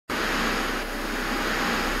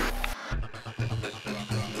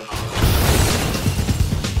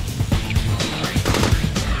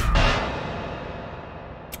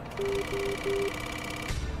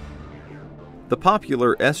The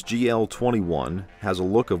popular SGL21 has a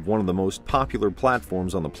look of one of the most popular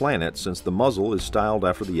platforms on the planet since the muzzle is styled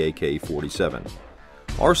after the AK-47.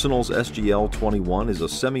 Arsenal's SGL21 is a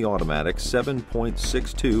semi-automatic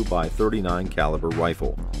 7.62 by 39 caliber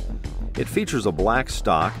rifle. It features a black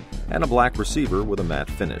stock and a black receiver with a matte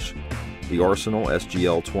finish. The Arsenal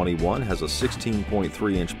SGL21 has a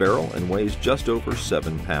 16.3-inch barrel and weighs just over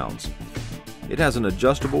 7 pounds. It has an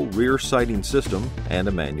adjustable rear sighting system and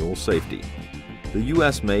a manual safety. The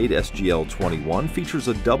US-made SGL21 features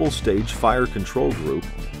a double-stage fire control group,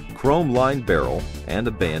 chrome-lined barrel, and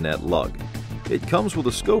a bayonet lug. It comes with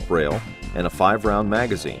a scope rail and a 5-round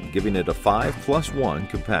magazine, giving it a 5+1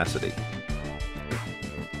 capacity.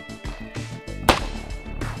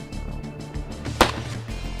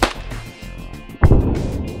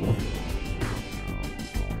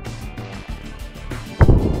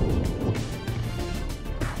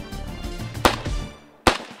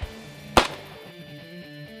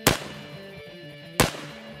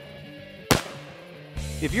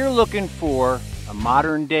 If you're looking for a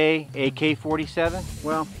modern day AK-47,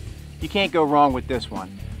 well, you can't go wrong with this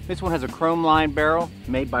one. This one has a chrome lined barrel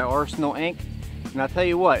made by Arsenal Inc. And I'll tell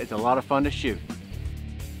you what, it's a lot of fun to shoot.